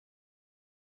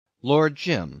Lord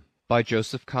Jim by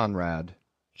Joseph Conrad.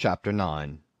 Chapter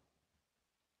 9.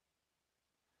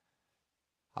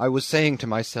 I was saying to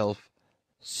myself,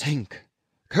 "Sink!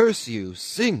 Curse you,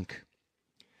 sink!"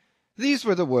 These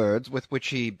were the words with which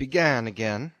he began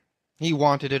again. He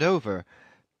wanted it over.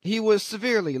 He was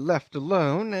severely left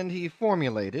alone, and he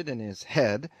formulated in his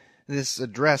head this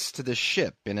address to the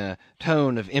ship in a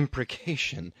tone of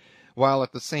imprecation, while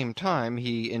at the same time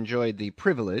he enjoyed the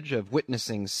privilege of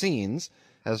witnessing scenes,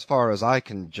 as far as I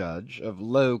can judge, of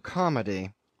low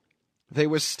comedy. They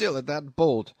were still at that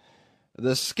bolt.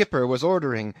 The skipper was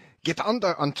ordering, "Get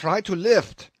under and try to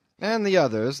lift," and the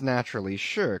others naturally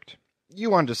shirked.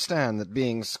 You understand that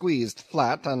being squeezed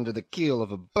flat under the keel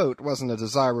of a boat wasn't a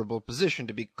desirable position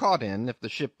to be caught in if the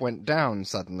ship went down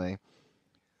suddenly.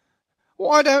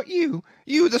 "Why don't you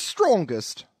the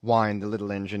strongest?" whined the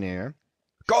little engineer.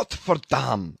 "Gott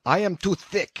verdam! I am too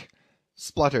thick,"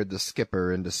 spluttered the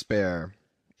skipper in despair.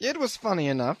 It was funny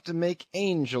enough to make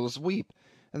angels weep.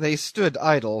 They stood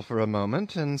idle for a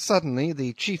moment, and suddenly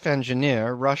the chief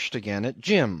engineer rushed again at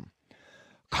Jim.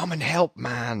 "Come and help,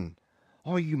 man!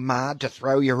 Are you mad to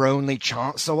throw your only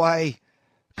chance away?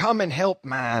 Come and help,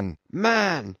 man!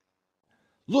 Man!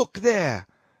 Look there!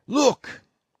 Look!"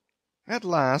 At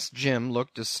last Jim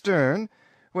looked astern,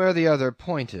 where the other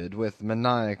pointed with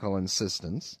maniacal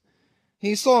insistence.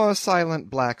 He saw a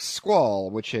silent black squall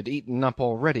which had eaten up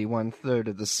already 1/3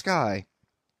 of the sky.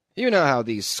 You know how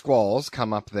these squalls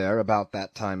come up there about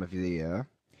that time of the year.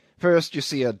 First you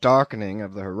see a darkening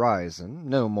of the horizon,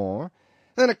 no more.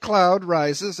 Then a cloud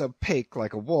rises opaque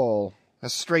like a wall. A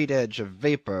straight edge of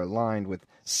vapour lined with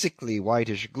sickly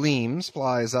whitish gleams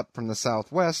flies up from the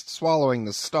southwest, swallowing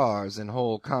the stars in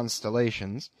whole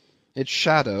constellations. Its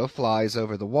shadow flies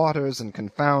over the waters and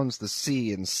confounds the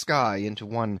sea and sky into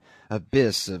one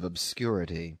abyss of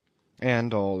obscurity.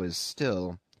 And all is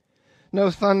still.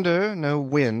 No thunder, no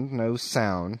wind, no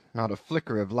sound, not a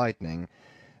flicker of lightning.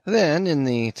 Then, in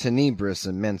the tenebrous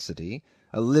immensity,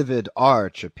 a livid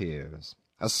arch appears.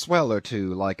 A swell or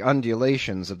two, like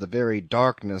undulations of the very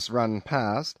darkness, run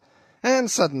past, and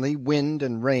suddenly wind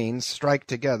and rain strike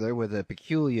together with a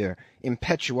peculiar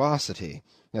impetuosity,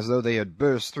 as though they had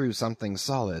burst through something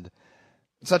solid.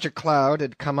 Such a cloud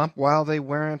had come up while they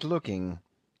weren't looking.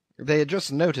 They had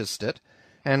just noticed it,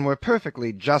 and were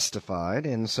perfectly justified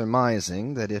in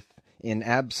surmising that if in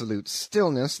absolute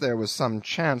stillness there was some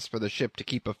chance for the ship to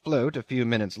keep afloat a few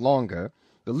minutes longer,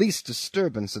 the least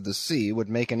disturbance of the sea would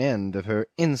make an end of her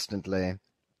instantly.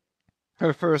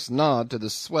 Her first nod to the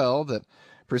swell that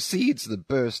precedes the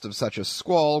burst of such a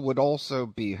squall would also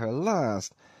be her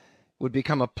last, would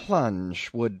become a plunge,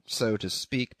 would, so to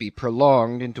speak, be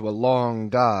prolonged into a long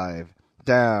dive,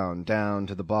 down, down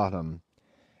to the bottom.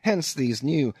 Hence these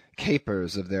new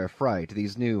capers of their fright,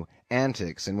 these new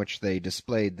antics in which they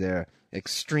displayed their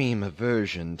extreme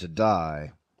aversion to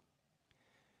die.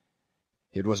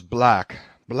 "It was black,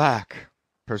 black,"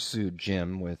 pursued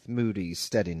Jim with moody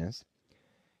steadiness.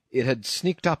 "It had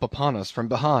sneaked up upon us from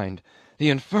behind. The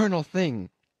infernal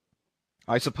thing!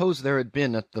 I suppose there had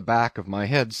been at the back of my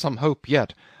head some hope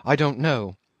yet. I don't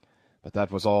know. But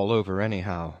that was all over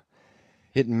anyhow.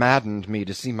 It maddened me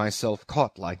to see myself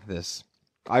caught like this.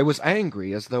 I was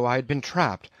angry, as though I had been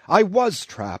trapped. I was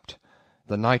trapped.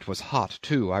 The night was hot,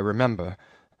 too, I remember.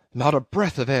 Not a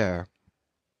breath of air."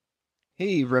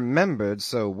 He remembered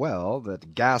so well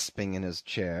that, gasping in his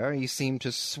chair, he seemed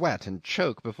to sweat and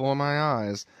choke before my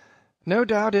eyes. No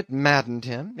doubt it maddened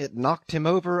him, it knocked him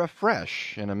over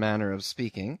afresh, in a manner of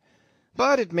speaking,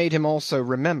 but it made him also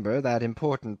remember that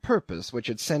important purpose which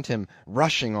had sent him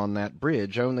rushing on that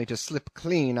bridge only to slip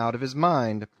clean out of his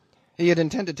mind. He had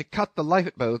intended to cut the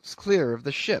lifeboats clear of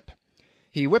the ship.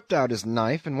 He whipped out his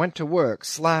knife and went to work,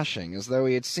 slashing, as though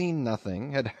he had seen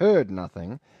nothing, had heard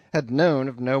nothing, had known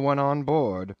of no one on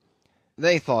board.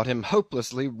 They thought him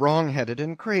hopelessly wrong-headed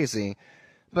and crazy,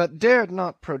 but dared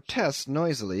not protest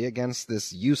noisily against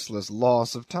this useless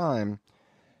loss of time.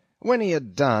 When he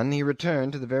had done, he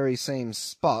returned to the very same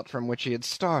spot from which he had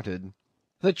started.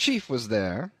 The chief was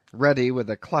there, ready with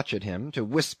a clutch at him, to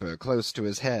whisper close to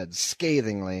his head,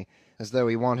 scathingly, as though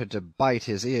he wanted to bite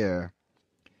his ear.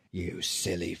 "You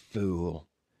silly fool!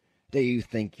 Do you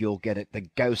think you'll get at the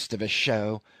ghost of a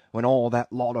show when all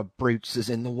that lot of brutes is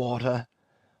in the water?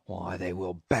 Why, they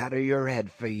will batter your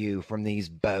head for you from these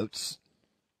boats."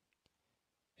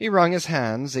 He wrung his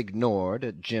hands, ignored,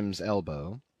 at Jim's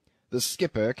elbow. The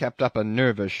skipper kept up a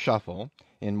nervous shuffle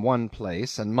in one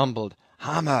place and mumbled,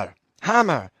 "Hammer!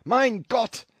 Hammer! Mein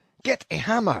Gott! Get a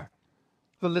hammer!"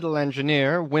 The little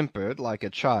engineer whimpered like a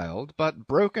child, but,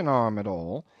 broken arm and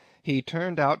all, he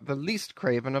turned out the least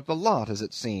craven of the lot, as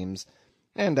it seems.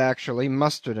 and actually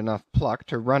mustered enough pluck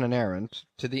to run an errand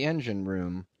to the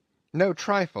engine-room. No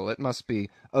trifle, it must be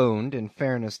owned in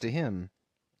fairness to him.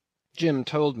 Jim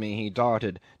told me he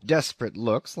darted desperate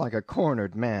looks like a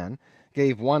cornered man,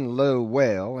 gave one low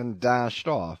wail, and dashed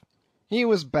off. He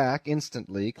was back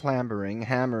instantly, clambering,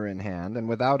 hammer in hand, and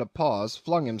without a pause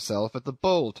flung himself at the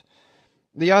bolt.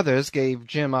 The others gave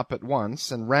Jim up at once,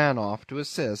 and ran off to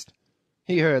assist.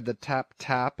 He heard the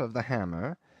tap-tap of the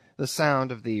hammer, the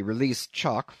sound of the released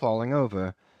chock falling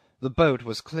over. The boat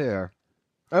was clear.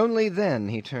 Only then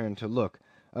he turned to look,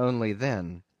 only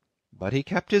then. But he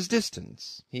kept his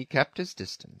distance, he kept his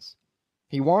distance.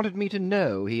 He wanted me to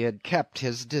know he had kept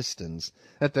his distance,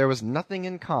 that there was nothing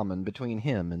in common between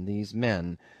him and these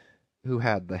men who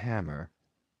had the hammer.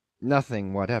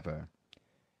 Nothing whatever.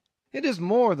 It is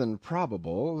more than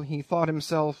probable he thought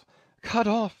himself cut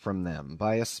off from them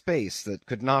by a space that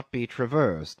could not be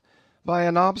traversed, by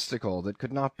an obstacle that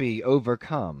could not be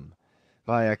overcome,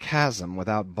 by a chasm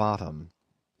without bottom.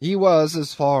 He was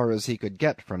as far as he could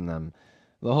get from them,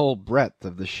 the whole breadth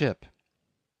of the ship.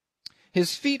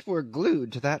 His feet were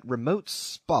glued to that remote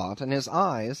spot, and his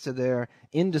eyes to their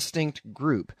indistinct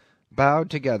group, bowed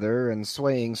together and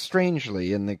swaying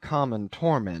strangely in the common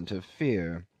torment of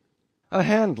fear. A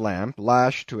hand-lamp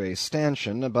lashed to a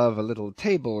stanchion above a little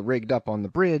table rigged up on the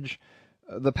bridge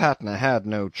 (the Patna had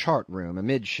no chart-room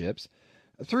amidships)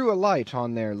 threw a light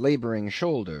on their labouring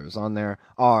shoulders, on their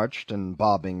arched and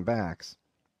bobbing backs.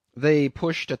 They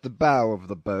pushed at the bow of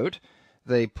the boat,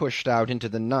 they pushed out into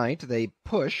the night, they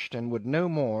pushed, and would no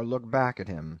more look back at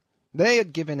him. They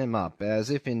had given him up, as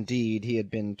if indeed he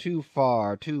had been too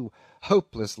far, too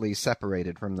hopelessly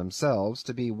separated from themselves,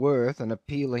 to be worth an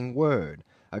appealing word,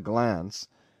 a glance,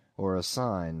 or a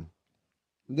sign.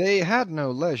 They had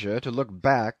no leisure to look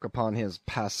back upon his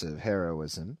passive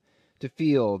heroism, to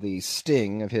feel the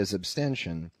sting of his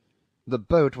abstention. The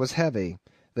boat was heavy.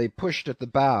 They pushed at the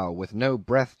bow, with no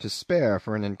breath to spare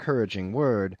for an encouraging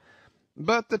word.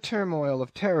 But the turmoil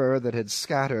of terror that had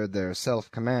scattered their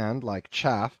self-command like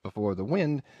chaff before the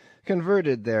wind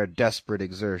converted their desperate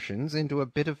exertions into a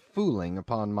bit of fooling,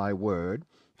 upon my word,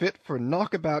 fit for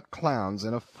knockabout clowns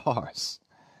in a farce.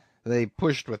 They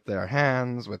pushed with their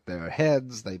hands, with their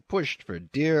heads, they pushed for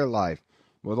dear life,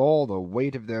 with all the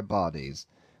weight of their bodies,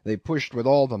 they pushed with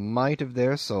all the might of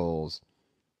their souls.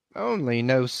 Only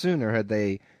no sooner had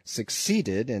they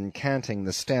succeeded in canting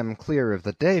the stem clear of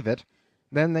the davit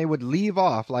than they would leave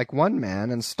off like one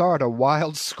man and start a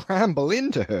wild scramble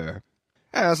into her.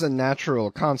 As a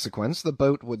natural consequence, the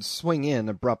boat would swing in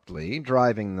abruptly,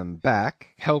 driving them back,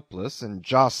 helpless and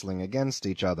jostling against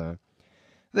each other.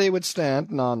 They would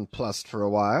stand nonplussed for a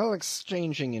while,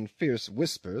 exchanging in fierce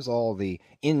whispers all the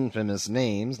infamous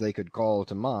names they could call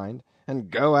to mind, and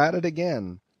go at it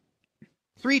again.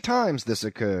 3 times this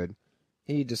occurred.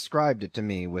 He described it to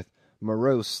me with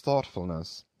morose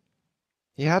thoughtfulness.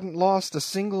 He hadn't lost a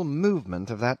single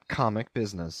movement of that comic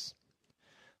business.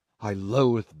 I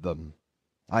loathed them.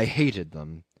 I hated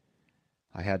them.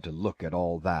 I had to look at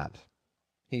all that,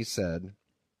 he said,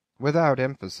 without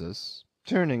emphasis,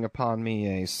 turning upon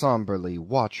me a sombrely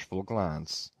watchful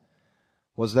glance.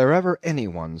 Was there ever any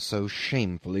one so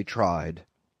shamefully tried?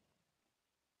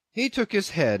 He took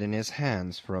his head in his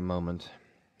hands for a moment,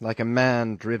 like a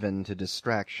man driven to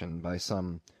distraction by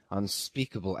some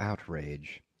unspeakable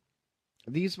outrage.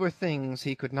 These were things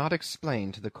he could not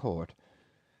explain to the court,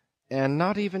 and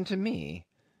not even to me,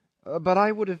 but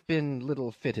I would have been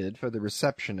little fitted for the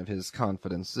reception of his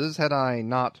confidences had I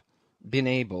not been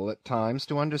able at times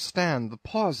to understand the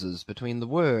pauses between the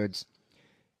words.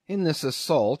 In this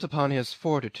assault upon his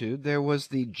fortitude there was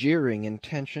the jeering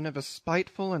intention of a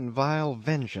spiteful and vile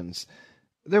vengeance.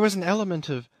 There was an element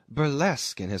of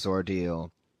burlesque in his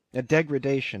ordeal, a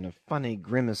degradation of funny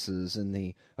grimaces in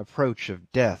the approach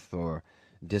of death or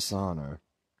dishonour.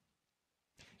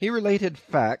 He related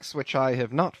facts which I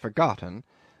have not forgotten,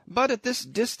 but at this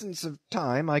distance of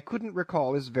time I couldn't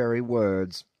recall his very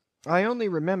words. I only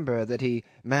remember that he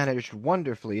managed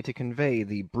wonderfully to convey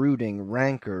the brooding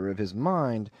rancour of his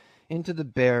mind into the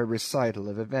bare recital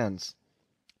of events.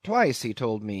 Twice, he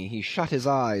told me, he shut his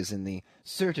eyes in the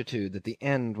certitude that the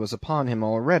end was upon him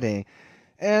already,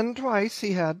 and twice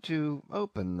he had to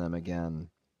open them again.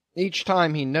 Each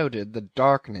time he noted the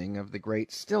darkening of the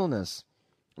great stillness.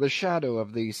 The shadow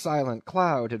of the silent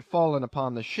cloud had fallen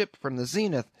upon the ship from the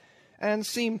zenith, and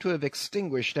seemed to have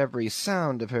extinguished every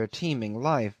sound of her teeming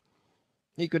life.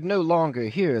 He could no longer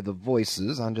hear the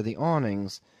voices under the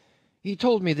awnings. He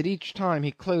told me that each time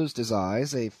he closed his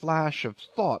eyes a flash of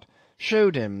thought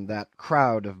showed him that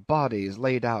crowd of bodies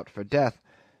laid out for death,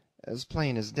 as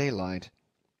plain as daylight.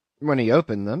 When he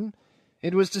opened them,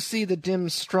 It was to see the dim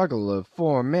struggle of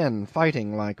 4 men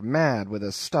fighting like mad with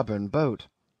a stubborn boat.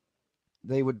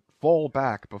 They would fall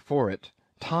back before it,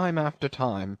 time after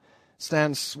time,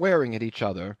 stand swearing at each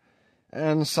other,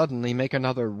 and suddenly make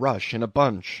another rush in a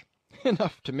bunch,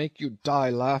 enough to make you die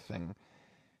laughing,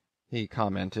 he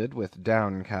commented with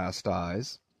downcast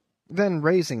eyes. Then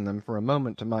raising them for a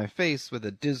moment to my face with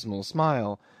a dismal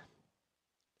smile,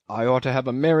 I ought to have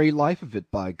a merry life of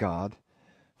it, by God,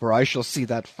 for I shall see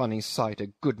that funny sight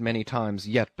a good many times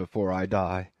yet before I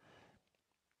die.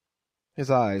 His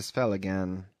eyes fell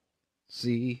again.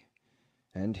 See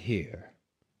and hear.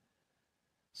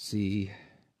 See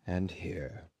and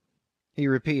hear, he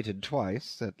repeated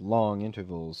twice, at long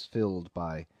intervals filled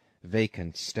by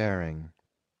vacant staring.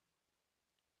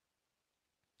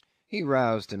 He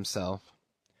roused himself.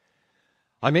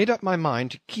 I made up my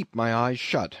mind to keep my eyes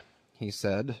shut, he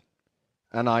said,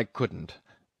 and I couldn't.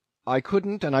 I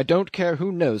couldn't, and I don't care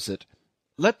who knows it.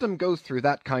 Let them go through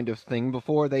that kind of thing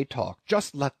before they talk.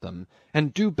 Just let them,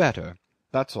 and do better.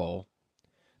 That's all.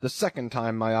 The second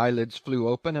time my eyelids flew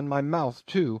open, and my mouth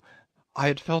too. I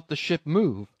had felt the ship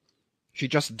move. She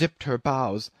just dipped her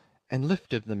bows, and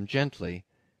lifted them gently,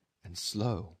 and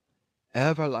slow,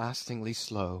 everlastingly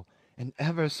slow, and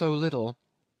ever so little.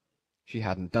 She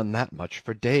hadn't done that much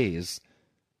for days.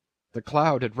 The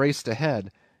cloud had raced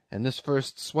ahead, and this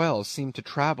first swell seemed to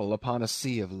travel upon a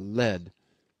sea of lead.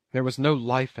 There was no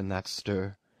life in that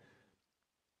stir.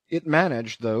 It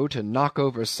managed, though, to knock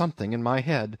over something in my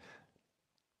head.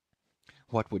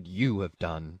 What would you have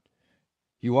done?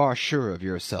 You are sure of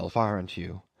yourself, aren't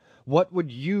you? What would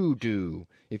you do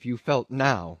if you felt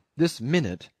now, this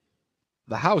minute,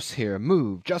 the house here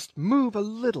move, just move a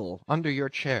little under your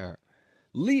chair?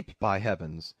 Leap, by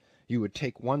heavens! You would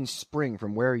take one spring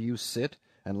from where you sit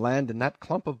and land in that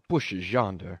clump of bushes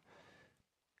yonder.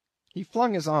 He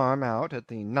flung his arm out at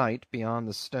the night beyond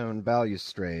the stone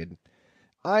balustrade.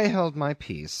 I held my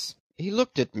peace. He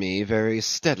looked at me very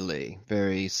steadily,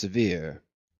 very severe.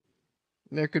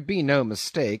 There could be no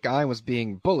mistake. I was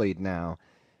being bullied now,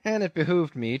 and it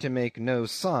behoved me to make no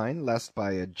sign, lest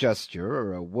by a gesture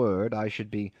or a word I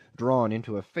should be drawn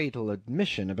into a fatal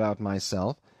admission about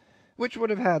myself, which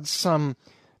would have had some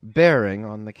bearing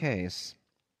on the case.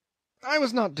 I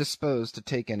was not disposed to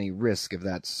take any risk of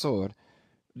that sort.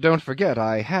 Don't forget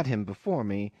I had him before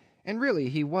me, and really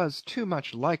he was too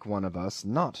much like one of us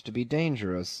not to be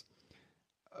dangerous.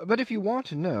 But if you want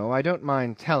to know, I don't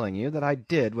mind telling you that I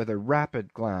did, with a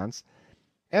rapid glance,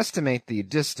 estimate the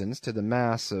distance to the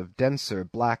mass of denser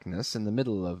blackness in the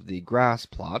middle of the grass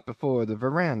plot before the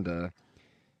veranda.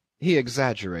 He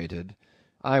exaggerated.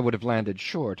 I would have landed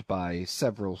short by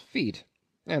several feet,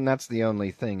 and that's the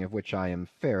only thing of which I am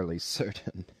fairly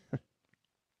certain.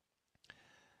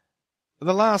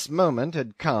 The last moment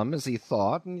had come, as he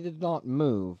thought, and he did not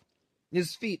move.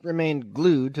 His feet remained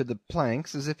glued to the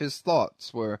planks as if his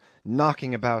thoughts were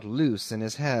knocking about loose in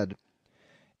his head.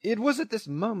 It was at this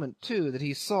moment, too, that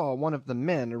he saw one of the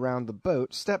men around the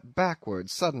boat step backward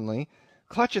suddenly,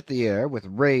 clutch at the air with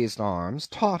raised arms,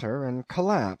 totter, and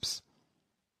collapse.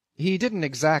 He didn't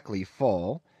exactly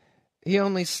fall. He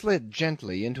only slid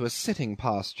gently into a sitting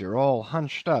posture, all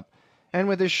hunched up, and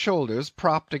with his shoulders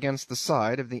propped against the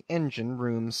side of the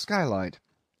engine-room skylight.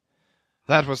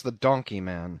 That was the donkey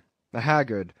man, the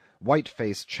haggard,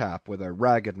 white-faced chap with a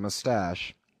ragged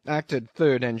moustache. Acted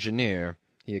third engineer,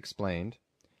 he explained.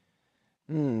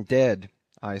 Dead,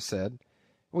 I said.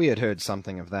 We had heard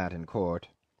something of that in court.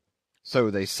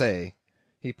 So they say,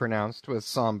 he pronounced with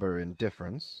sombre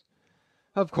indifference.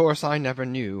 Of course I never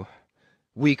knew.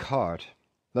 Weak heart.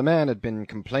 The man had been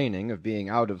complaining of being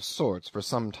out of sorts for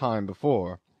some time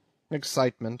before.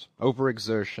 Excitement,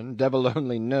 overexertion, devil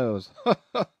only knows. Ha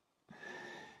ha!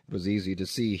 It was easy to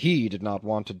see he did not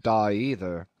want to die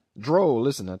either. Droll,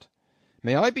 isn't it?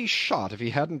 May I be shot if he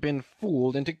hadn't been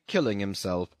fooled into killing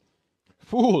himself.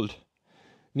 Fooled!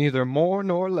 Neither more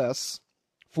nor less.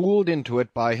 Fooled into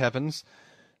it, by heavens,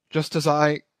 just as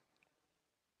I...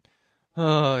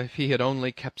 Ah, if he had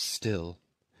only kept still.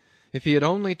 If he had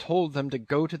only told them to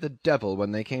go to the devil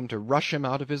when they came to rush him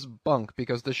out of his bunk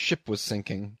because the ship was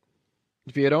sinking.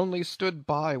 If he had only stood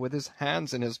by with his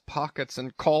hands in his pockets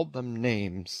and called them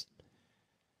names.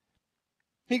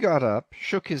 He got up,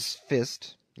 shook his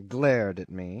fist, glared at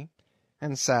me,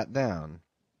 and sat down.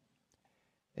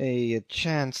 A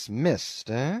chance missed,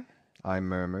 eh? I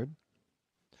murmured.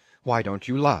 Why don't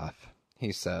you laugh?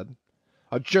 He said.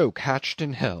 A joke hatched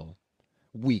in hell.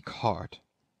 Weak heart.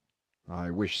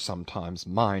 I wish sometimes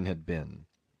mine had been.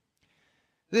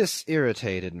 This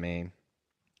irritated me.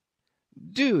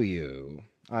 Do you?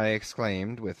 I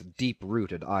exclaimed with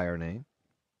deep-rooted irony.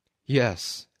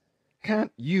 Yes,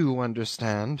 Can't you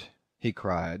understand?" he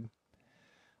cried.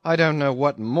 "I don't know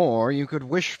what more you could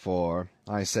wish for,"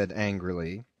 I said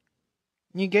angrily.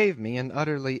 He gave me an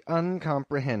utterly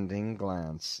uncomprehending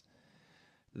glance.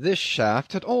 This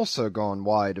shaft had also gone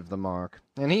wide of the mark,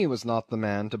 and he was not the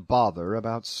man to bother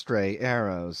about stray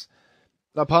arrows.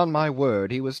 Upon my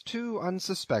word, he was too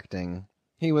unsuspecting.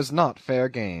 He was not fair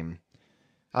game.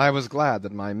 I was glad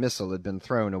that my missile had been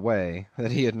thrown away,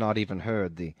 that he had not even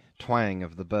heard the twang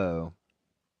of the bow.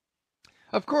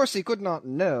 Of course he could not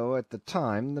know at the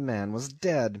time the man was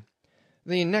dead.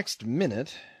 The next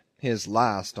minute, his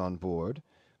last on board,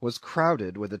 was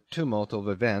crowded with a tumult of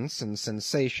events and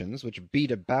sensations which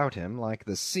beat about him like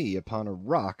the sea upon a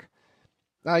rock.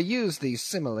 I use the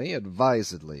simile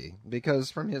advisedly, because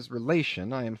from his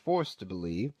relation I am forced to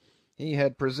believe he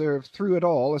had preserved through it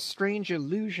all a strange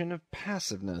illusion of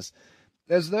passiveness,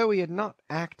 as though he had not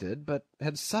acted, but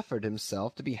had suffered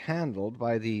himself to be handled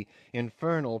by the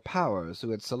infernal powers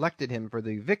who had selected him for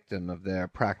the victim of their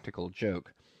practical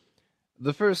joke.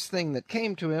 The first thing that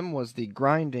came to him was the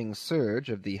grinding surge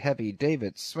of the heavy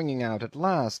davits swinging out at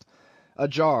last, a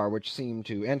jar which seemed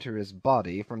to enter his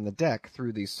body from the deck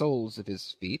through the soles of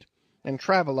his feet and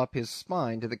travel up his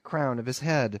spine to the crown of his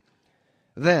head.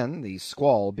 Then, the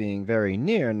squall being very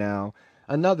near now,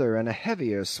 another and a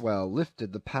heavier swell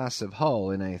lifted the passive hull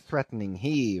in a threatening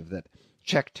heave that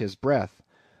checked his breath,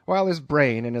 while his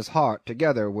brain and his heart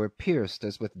together were pierced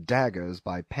as with daggers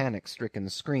by panic-stricken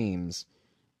screams.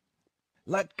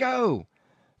 "Let go!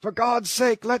 For God's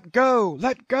sake, let go!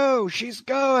 Let go! She's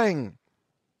going!"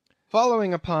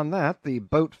 Following upon that, the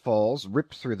boat-falls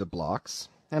ripped through the blocks,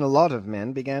 and a lot of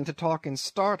men began to talk in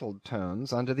startled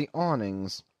tones under the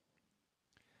awnings.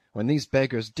 "When these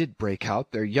beggars did break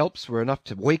out, their yelps were enough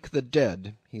to wake the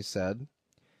dead," he said.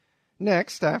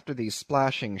 Next, after the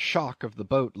splashing shock of the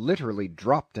boat literally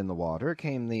dropped in the water,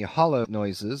 came the hollow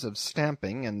noises of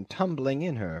stamping and tumbling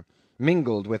in her,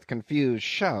 mingled with confused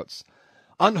shouts.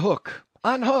 "Unhook!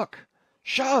 Unhook!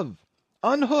 Shove!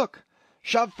 Unhook!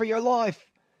 Shove for your life!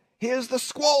 Here's the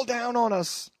squall down on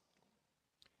us!"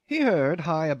 He heard,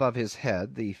 high above his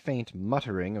head, the faint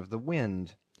muttering of the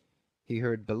wind. He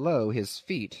heard below his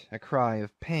feet a cry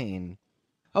of pain.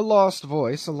 A lost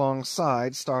voice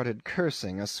alongside started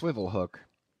cursing a swivel-hook.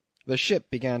 The ship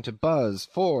began to buzz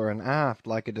fore and aft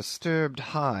like a disturbed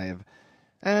hive,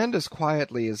 and as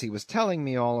quietly as he was telling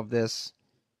me all of this,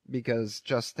 because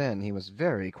just then he was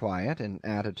very quiet in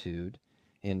attitude,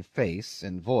 in face,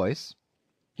 in voice,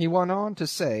 he went on to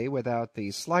say, without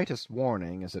the slightest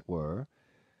warning, as it were,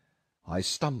 "I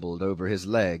stumbled over his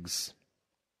legs."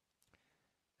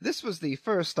 This was the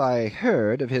first I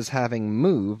heard of his having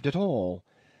moved at all.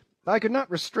 I could not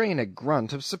restrain a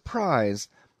grunt of surprise.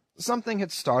 Something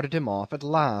had started him off at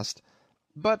last.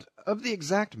 But of the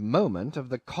exact moment, of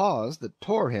the cause that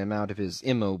tore him out of his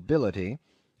immobility,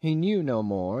 he knew no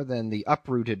more than the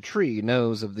uprooted tree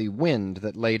knows of the wind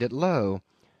that laid it low.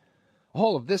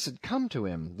 All of this had come to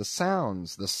him, the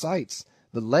sounds, the sights,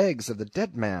 the legs of the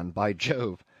dead man, by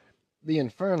Jove! The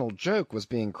infernal joke was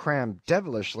being crammed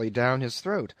devilishly down his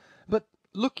throat. But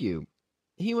look you,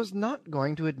 he was not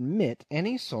going to admit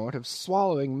any sort of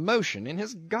swallowing motion in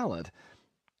his gullet.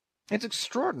 It's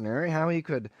extraordinary how he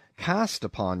could cast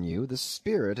upon you the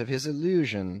spirit of his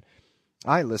illusion.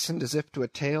 I listened as if to a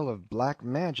tale of black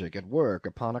magic at work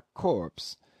upon a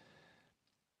corpse.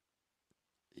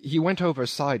 He went over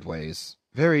sideways,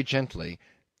 very gently,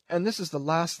 and this is the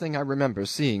last thing I remember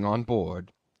seeing on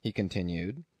board, he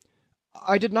continued.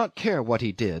 I did not care what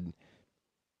he did.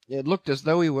 It looked as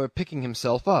though he were picking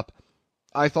himself up.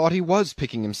 I thought he was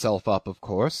picking himself up, of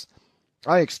course.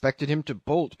 I expected him to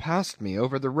bolt past me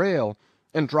over the rail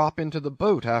and drop into the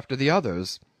boat after the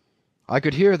others. I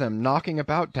could hear them knocking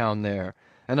about down there,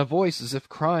 and a voice as if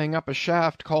crying up a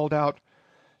shaft called out,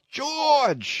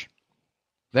 "George!"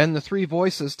 Then the three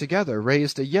voices together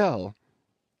raised a yell.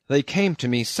 They came to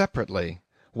me separately.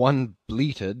 One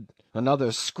bleated,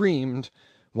 another screamed,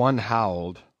 one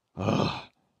howled. Ugh!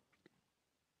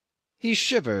 He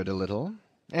shivered a little,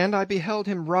 and I beheld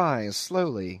him rise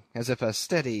slowly, as if a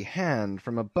steady hand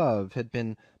from above had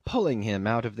been pulling him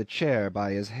out of the chair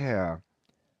by his hair.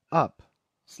 Up,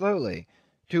 slowly,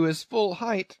 to his full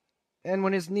height, and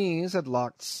when his knees had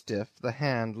locked stiff, the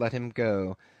hand let him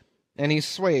go, and he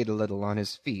swayed a little on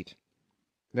his feet.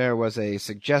 There was a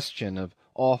suggestion of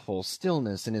awful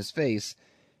stillness in his face,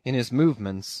 in his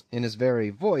movements, in his very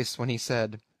voice, when he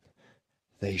said,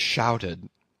 "They shouted,"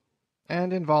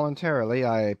 and involuntarily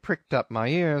I pricked up my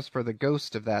ears for the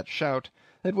ghost of that shout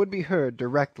that would be heard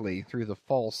directly through the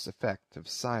false effect of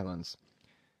silence.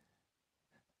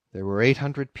 "There were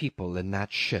 800 people in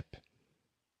that ship,"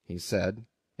 he said,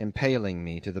 impaling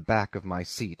me to the back of my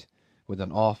seat with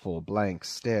an awful blank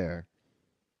stare.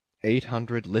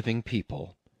 800 living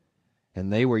people,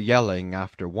 and they were yelling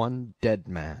after one dead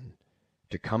man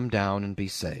to come down and be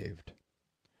saved.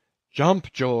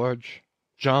 Jump, George,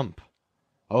 jump,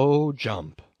 oh,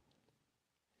 jump.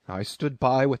 I stood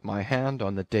by with my hand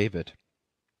on the davit.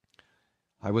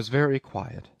 I was very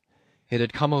quiet. It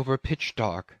had come over pitch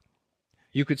dark.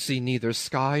 You could see neither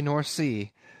sky nor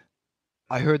sea.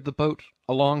 I heard the boat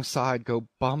alongside go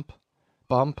bump,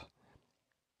 bump,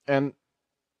 and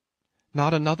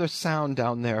not another sound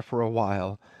down there for a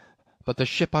while, but the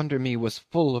ship under me was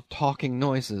full of talking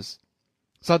noises.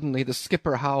 Suddenly the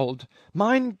skipper howled,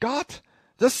 "Mein Gott!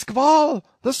 The squall!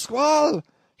 The squall!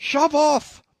 Shove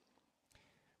off!"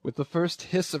 With the first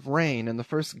hiss of rain and the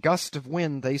first gust of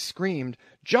wind they screamed,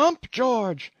 "Jump,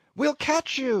 George! We'll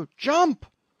catch you! Jump!"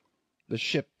 The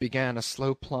ship began a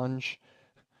slow plunge.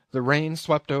 The rain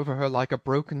swept over her like a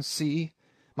broken sea.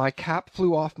 My cap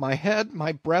flew off my head.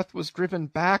 My breath was driven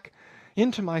back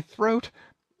into my throat.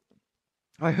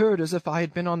 I heard, as if I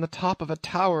had been on the top of a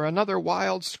tower, another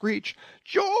wild screech.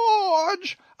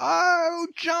 "George! Oh,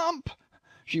 jump!"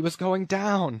 She was going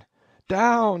down,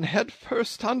 down, head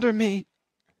first under me.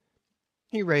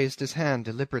 He raised his hand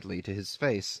deliberately to his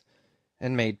face,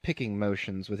 and made picking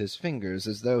motions with his fingers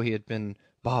as though he had been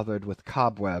bothered with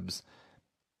cobwebs.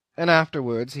 And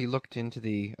afterwards he looked into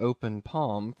the open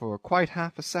palm for quite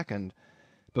half a second,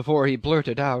 before he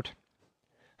blurted out,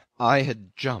 "I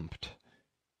had jumped."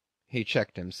 He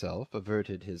checked himself,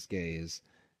 averted his gaze.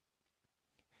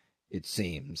 "It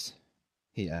seems,"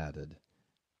 he added.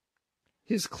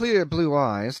 His clear blue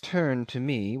eyes turned to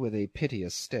me with a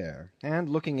piteous stare, and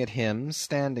looking at him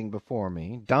standing before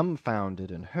me,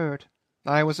 dumbfounded and hurt,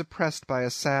 I was oppressed by a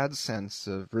sad sense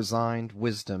of resigned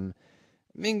wisdom,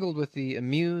 mingled with the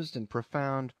amused and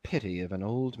profound pity of an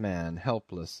old man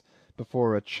helpless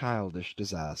before a childish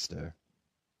disaster.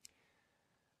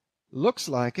 "Looks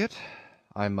like it,"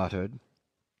 I muttered.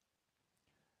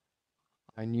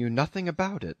 "I knew nothing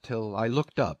about it till I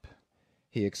looked up,"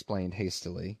 he explained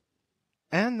hastily.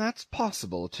 "And that's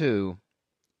possible, too.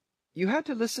 You had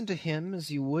to listen to him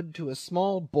as you would to a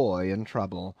small boy in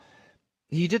trouble.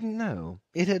 He didn't know.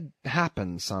 It had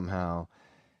happened somehow.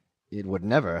 It would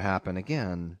never happen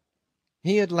again.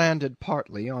 He had landed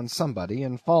partly on somebody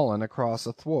and fallen across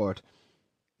a thwart.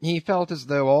 He felt as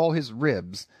though all his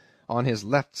ribs on his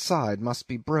left side must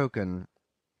be broken.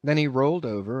 Then he rolled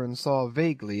over and saw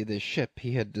vaguely the ship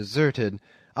he had deserted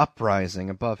uprising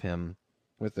above him,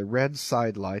 with the red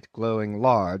sidelight glowing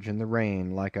large in the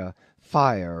rain like a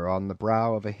fire on the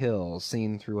brow of a hill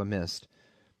seen through a mist.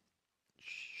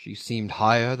 She seemed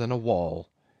higher than a wall.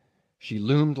 She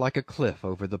loomed like a cliff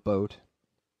over the boat.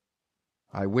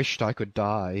 I wished I could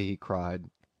die, he cried.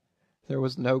 There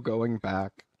was no going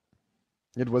back.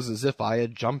 It was as if I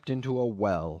had jumped into a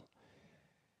well,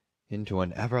 into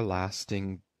an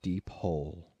everlasting deep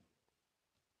hole.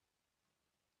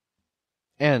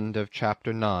 End of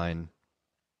chapter 9.